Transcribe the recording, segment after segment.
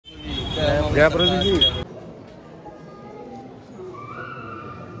जय प्रभु जी।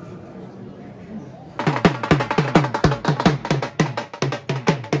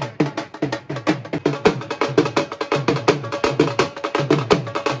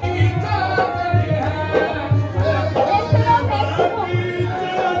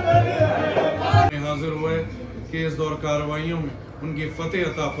 हाजिर हुए कि इस दौर कार्रवाइयों में उनकी फतेह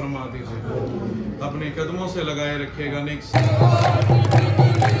अता फरमा दीजिए, अपने कदमों से लगाए रखिएगा नेक।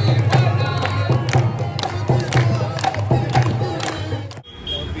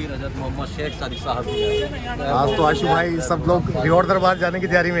 मोहम्मद शेख सादिक साहब। आज तो आशु भाई सब लोग रिहोर दरबार जाने की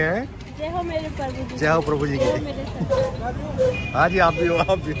तैयारी में हैं। जय हो मेरे प्रभु जी। जय हो प्रभु जी की। हाँ जी, आप भी हो,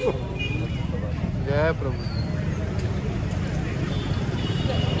 आप भी हो। जय प्रभु।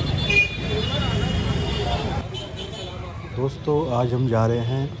 दोस्तों आज हम जा रहे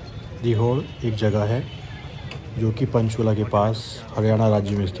हैं रिहोर, एक जगह है जो कि पंचकुला के पास हरियाणा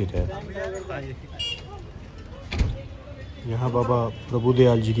राज्य में स्थित है। यहाँ बाबा प्रभु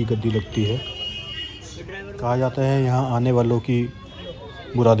दयाल जी की गद्दी लगती है। कहा जाता है यहाँ आने वालों की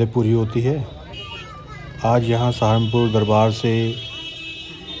मुरादें पूरी होती है। आज यहाँ सहारनपुर दरबार से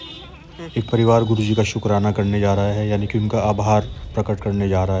एक परिवार गुरु जी का शुक्राना करने जा रहा है, यानी कि उनका आभार प्रकट करने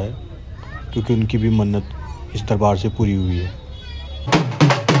जा रहा है, क्योंकि उनकी भी मन्नत इस दरबार से पूरी हुई है।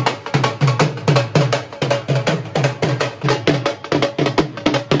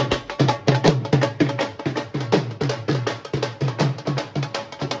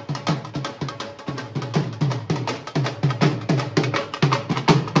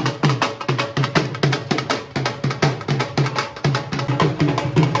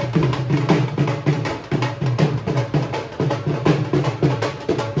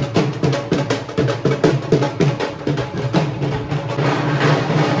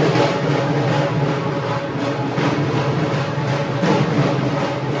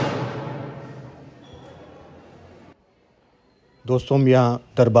 दोस्तों हम यहाँ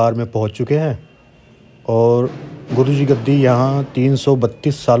दरबार में पहुँच चुके हैं और गुरु जी गद्दी यहाँ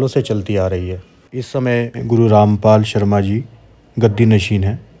 332 सालों से चलती आ रही है। इस समय गुरु रामपाल शर्मा जी गद्दी नशीन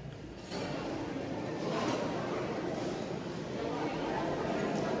हैं।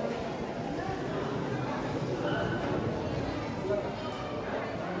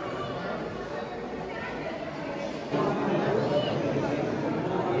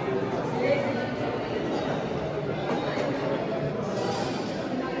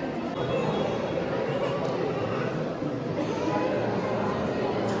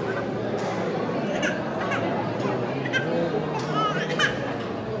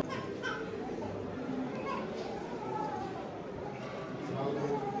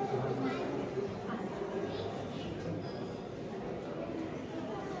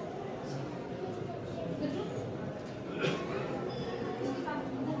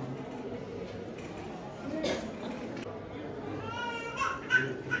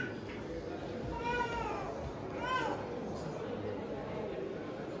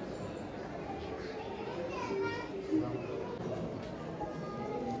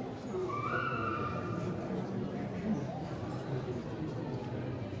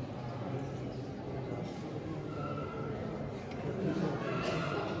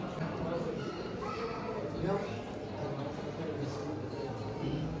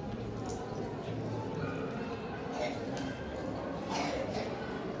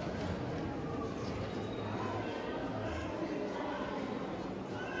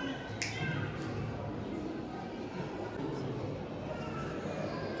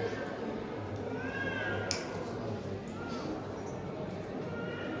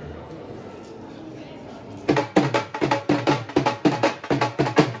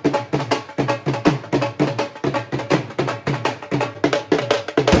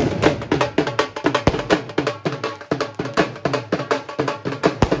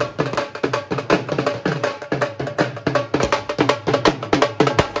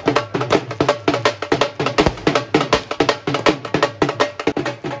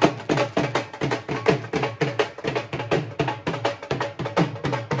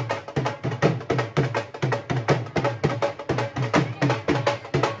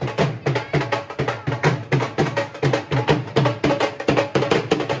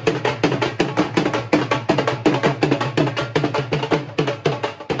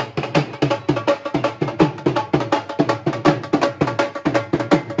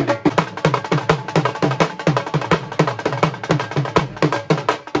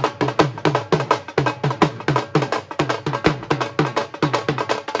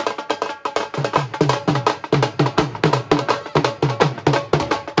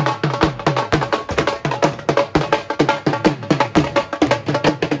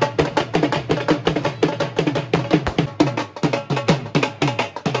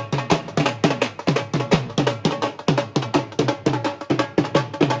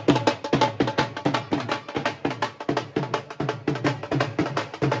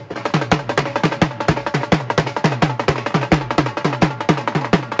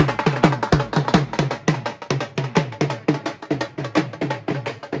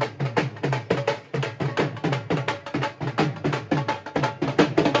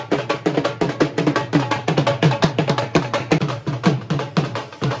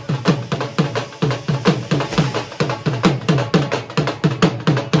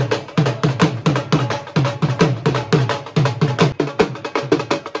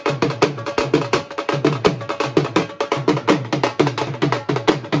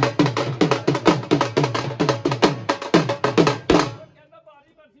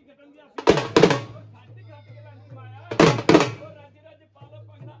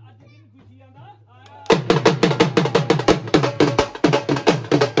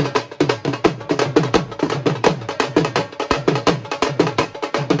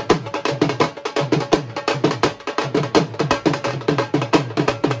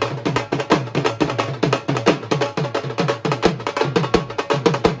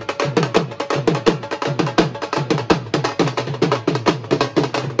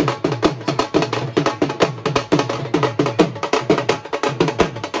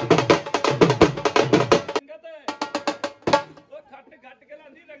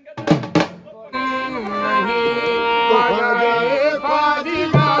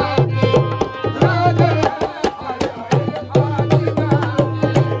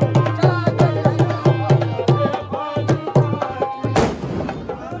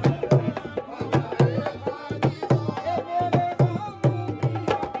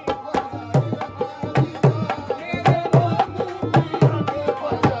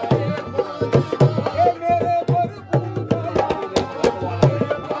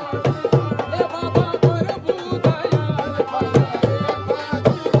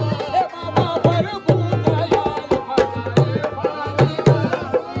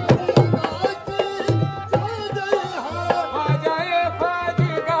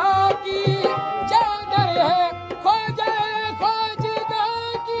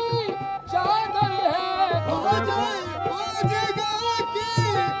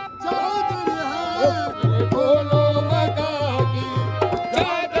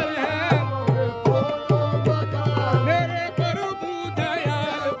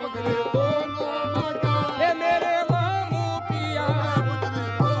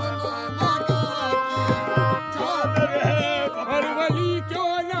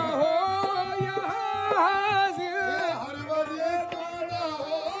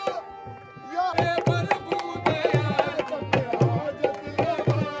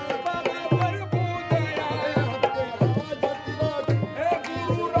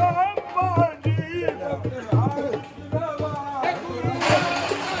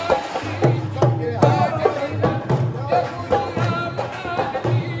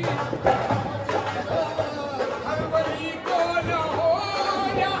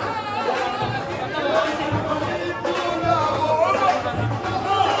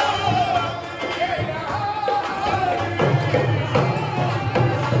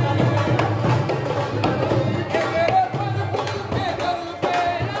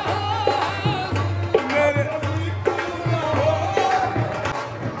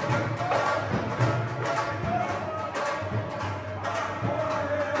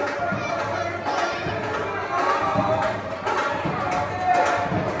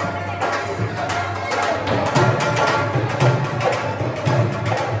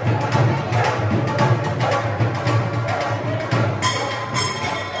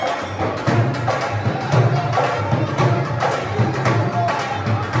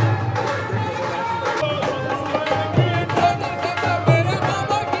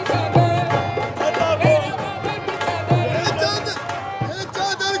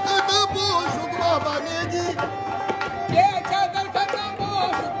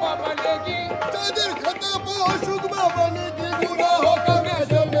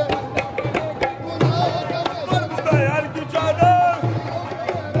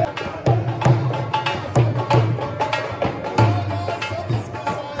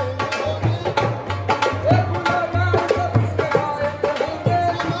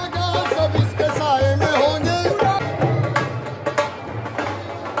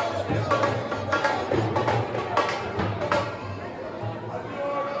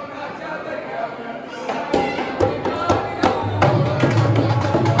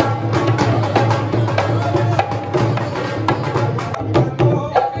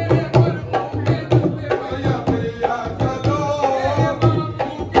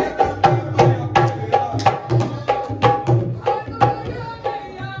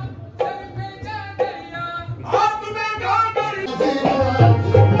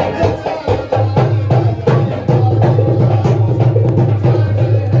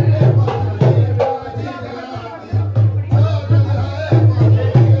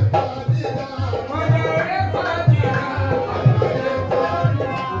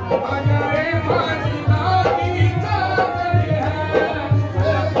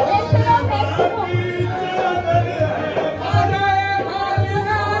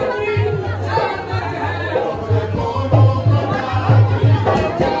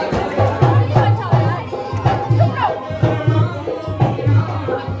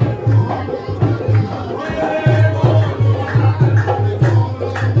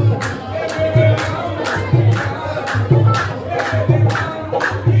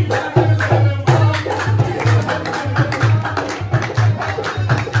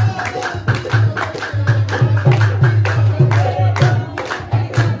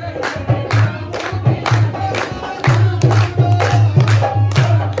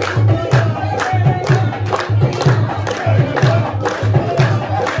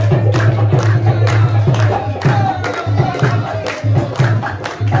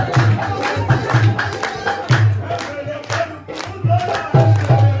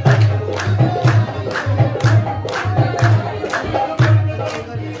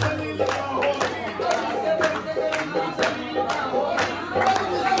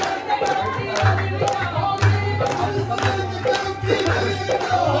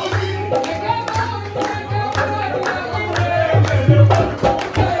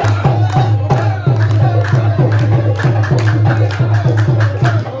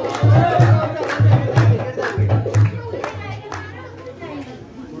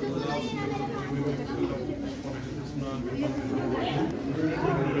 हज़रत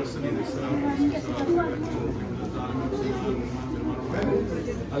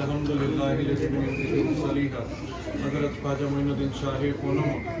ख्वाजा मोइनुद्दीन शाह पूनम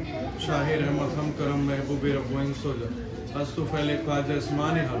शाह रहमत हम करम महबूब रब्बुइन सोजा अस्तु फैले ख्वाजा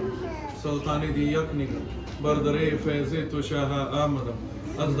इस्मान हर सुल्तानी दी यक निगम बरदरे फैज़े तो शाह आमदम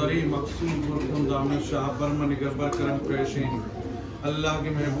अज़दरी मकसूद बुरखुन दामन शाह बर्मन निगर बरकरम पेशीन अल्लाह के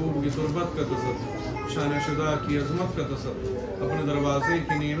महबूब की तुरबत का तसद शान शुदा की अजमत का तसद अपने दरवाजे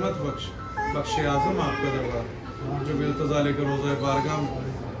की नेमत बख्श आज़म आपका दरबार जो बेल्तज़ाले का रोज़ा बारगाह में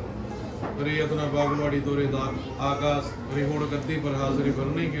रियतना बागवाड़ी दौरे दाग आकाश रेहोड़ गद्दी पर हाजिरी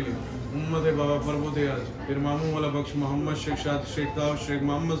भरने के लिए उम्मत बाबा प्रभु दे आज फिर मामू वाला बख्श मोहम्मद शेख शाद शेख ताव शेख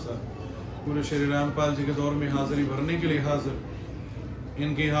मोहम्मद साहब पूरे श्री रामपाल जी के दौर में हाजिरी भरने के लिए हाजिर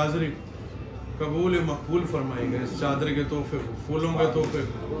इनकी हाजिरी कबूल मकबूल फरमाएगा। इस चादर के तोहफे को फूलों के तोहफे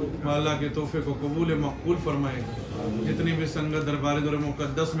को माला के तोहफे को कबूल मकबूल फरमाएगा। जितनी भी संगत दरबार दौर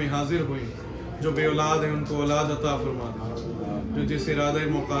मुक़द्दस में हाजिर हुई जो बे औलाद है उनको औलाद अता फरमा, जो जिस इरादे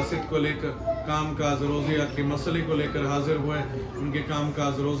मकासद को लेकर काम काज रोज़िया के मसले को लेकर हाजिर हुए उनके काम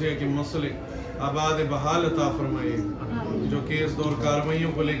काज रोज़िया के मसले आबाद बहाल अता फरमाइए। जो केस दौर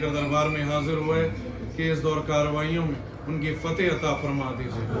कार्रवाइयों को लेकर दरबार में हाजिर हुए केस दौर कार्रवाइयों में उनकी फतेह अता फरमा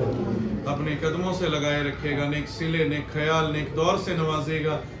दीजिए। अपने कदमों से लगाए रखेगा, नेक सिले नेक ख्याल नेक दौर से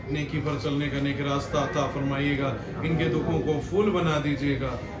नवाजेगा, नेकी पर चलने का नेक रास्ता अता फरमाइएगा। इनके दुखों को फूल बना दीजिएगा,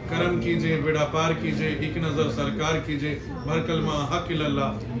 करम कीजिए, बेड़ा पार कीजिए, एक नज़र सरकार कीजिए। भर कलमा हक इल्लल्लाह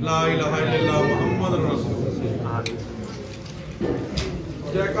ला इलाहा इल्लल्लाह मुहम्मद रसूल।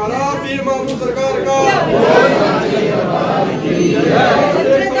 जयकारा पीर मामू सरकार का,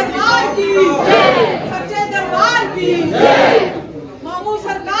 सच्चे दरबार की जय, मामू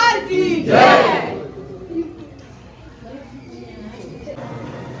सरकार की जय।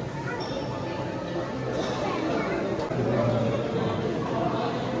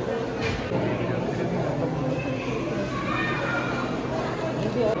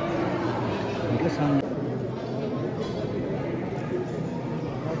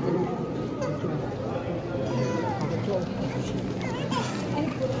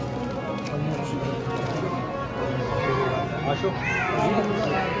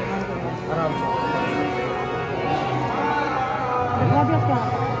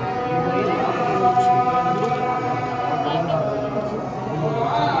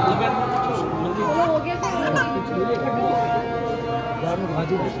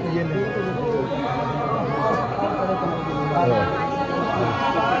 ये